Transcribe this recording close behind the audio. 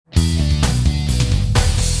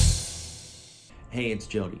Hey, it's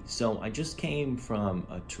Jody. So I just came from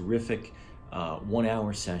a terrific 1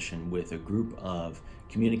 hour session with a group of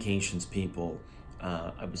communications people.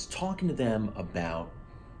 I was talking to them about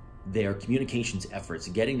their communications efforts,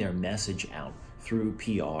 getting their message out through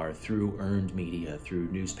PR, through earned media,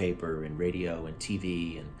 through newspaper and radio and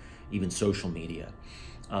TV and even social media.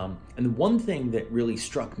 And the one thing that really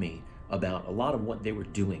struck me about a lot of what they were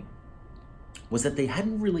doing was that they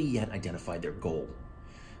hadn't really yet identified their goal.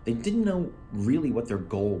 They didn't know really what their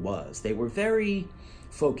goal was. They were very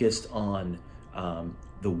focused on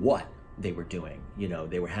the what they were doing. You know,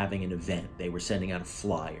 they were having an event, they were sending out a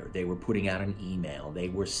flyer, they were putting out an email, they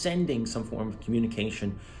were sending some form of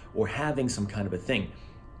communication or having some kind of a thing,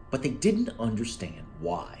 but they didn't understand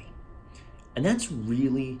why. And that's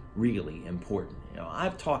really, really important. You know,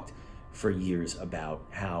 I've talked for years about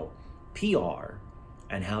how PR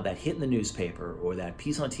and how that hit in the newspaper or that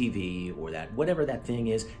piece on TV or that whatever that thing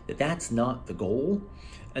is, that's not the goal.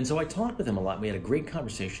 And so I talked with them a lot. We had a great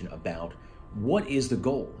conversation about what is the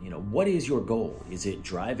goal? You know, what is your goal? Is it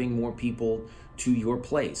driving more people to your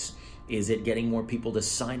place? Is it getting more people to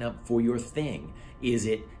sign up for your thing? Is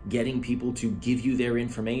it getting people to give you their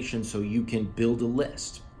information so you can build a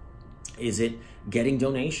list? Is it getting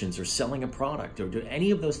donations or selling a product or do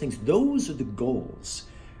any of those things? Those are the goals.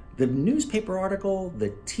 The newspaper article, the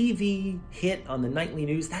TV hit on the nightly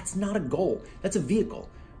news, that's not a goal. That's a vehicle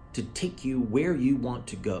to take you where you want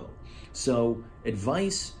to go. So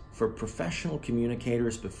advice for professional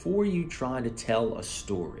communicators: before you try to tell a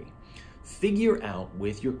story, figure out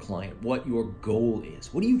with your client what your goal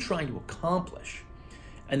is. What are you trying to accomplish?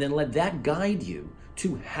 And then let that guide you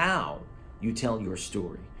to how you tell your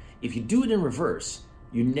story. If you do it in reverse,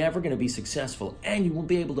 you're never going to be successful and you won't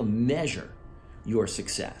be able to measure your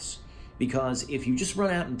success. Because if you just run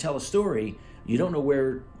out and tell a story, you don't know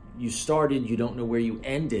where you started, you don't know where you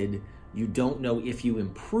ended, you don't know if you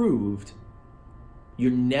improved, you're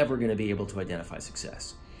never going to be able to identify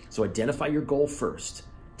success. So identify your goal first,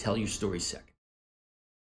 tell your story second.